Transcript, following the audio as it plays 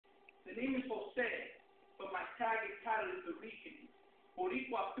The name is Jose, but my tag and title is the Rican.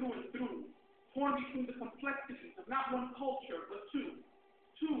 Boricua through and through, torn between the complexities of not one culture, but two.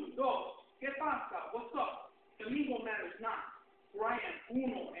 Two, dos, ¿qué pasa? What's up? The lingo matters not, for I am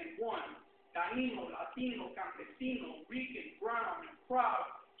uno and one. Taino, Latino, Campesino, Rican, brown, and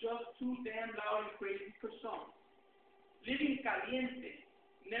proud, just too damn loud and crazy for some. Living caliente,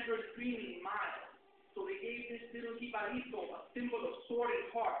 never dreaming mild. So they gave this little jibarito a symbol of sword and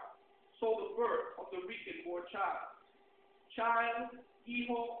heart, so the birth of the Rican war child. Child,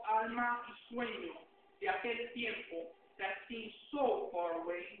 hijo, alma y sueño de aquel tiempo that seems so far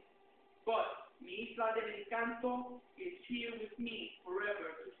away, but mi isla del encanto is here with me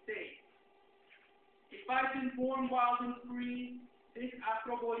forever to stay. If I'd been born wild and free, this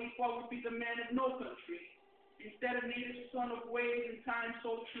Afro-Boricua would be the man of no country, instead of native son of ways and time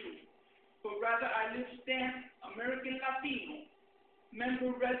so true. But rather I live stamped American Latino,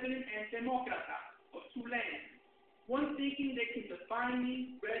 member, resident, and democrata of two lands. One thinking they can define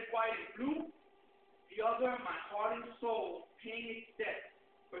me, red, white, and blue. The other, my heart and soul, paying its debt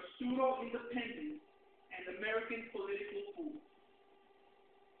for pseudo-independence and American political fools.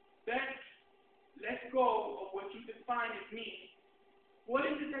 Let go of what you define as me. What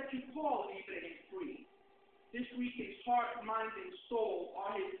is it that you call libre and free? This Rican's heart, mind, and soul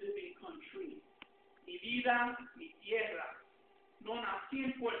are his living country. Mi vida, mi tierra. No nací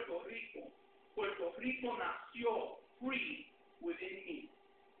en Puerto Rico. Puerto Rico nació free within me.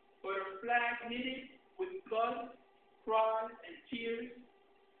 But a flag knitted with blood, cries, and tears,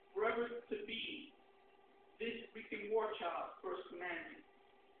 forever to be this Rican war child's first commandment.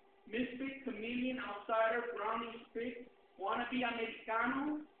 Misfit, chameleon, outsider, brownie spit, wannabe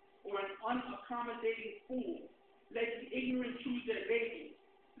Americano, or an unaccommodating fool. Let the ignorant choose their labels.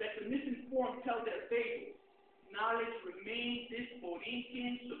 Let the misinformed tell their fables. Knowledge remains this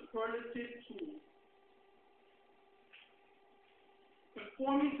Borinqian superlative tool.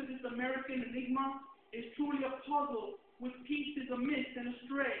 Conforming to this American enigma is truly a puzzle with pieces amiss and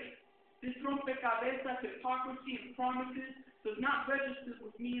astray. This rompecabezas, hypocrisy, and promises does not register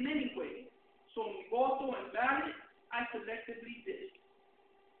with me in any way. So mi voto and ballot, I selectively did.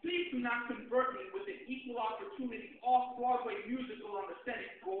 Please do not convert me with an equal opportunity off-Broadway musical on the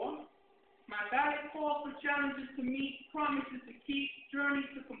Senate floor. My ballot calls for challenges to meet, promises to keep, journeys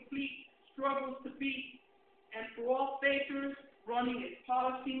to complete, struggles to beat, and for all fakers running as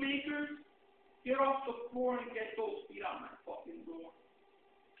policymakers, get off the floor and get those feet out my fucking door.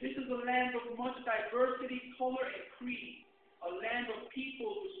 This is a land of much diversity, color, and creed. A land of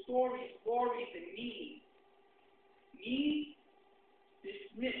people with stories, glories, and needs. Needs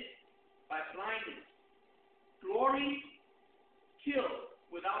dismissed by blindness. Glory killed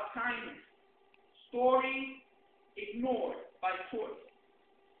without kindness. Story ignored by choice.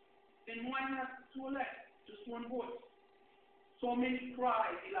 Then why not to elect just one voice? So many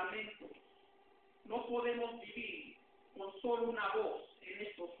cries y lamentos. No podemos vivir con solo una voz en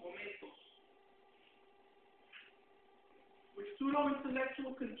estos momentos. With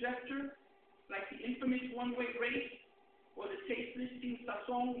pseudo-intellectual conjecture, like the infamous one-way race, or the tasteless sin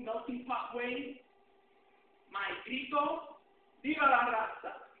sazón melting pot wave, my grito, viva la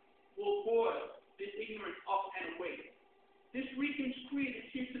raza, will boil this ignorance up and away. This Rican's creed is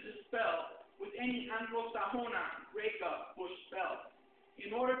here to dispel with any anglosajona, breakup, or spell,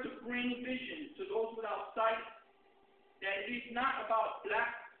 in order to bring vision to those without sight, that it is not about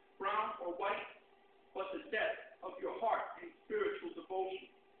black, brown, or white, but the depth of your heart and spiritual devotion.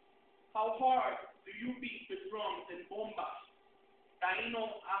 How hard do you beat the drums and bombas,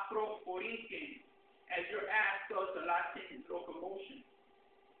 Taino, Afro, Borinquen, as your ass does the Latin locomotion?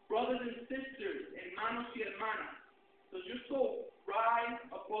 Brothers and sisters, hermanos y hermanas, does your soul rise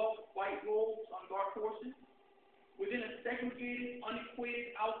above white robes on dark horses, within a segregated,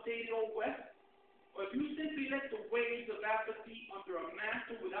 unequated, outdated old West? Or do you simply let the waves of apathy under a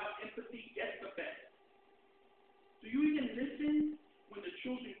master without empathy get the best? Do you even listen when the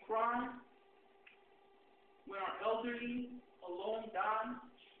children cry? When our elderly alone die?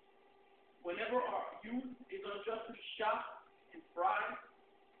 Whenever our youth is unjustly shot and fried?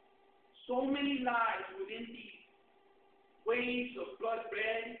 So many lives within these waves of blood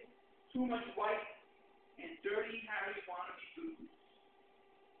red, too much white, and dirty Harry wannabe blues.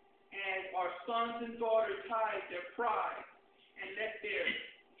 As our sons and daughters hide their pride and let their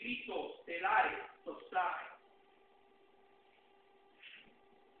gritos telares subside.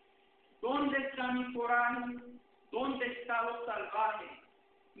 ¿Dónde está mi coraje? ¿Dónde está lo salvaje?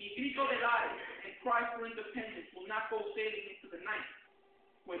 Mi grito de life and cry for independence will not go sailing into the night.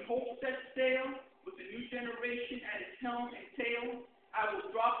 When hope sets sail with the new generation at its helm and tail, I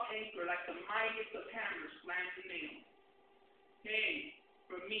will drop anchor like the mightiest of hammers slams the nail. Hey,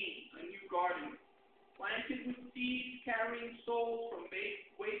 for me, a new garden, planted with seeds carrying souls from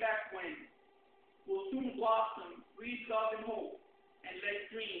way back when, will soon blossom, breathe love and hope, and let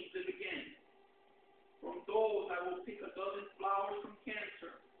dreams live again. From those I will pick a dozen flowers from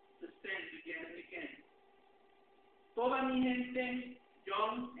cancer to send again and again. Toda mi gente,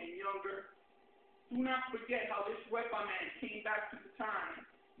 young and younger, do not forget how this Wepa man came back to the time,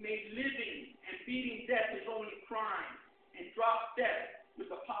 made living and beating death his only crime, and dropped death with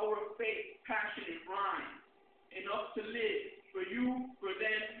the power of faith, passion, and rhyme. Enough to live for you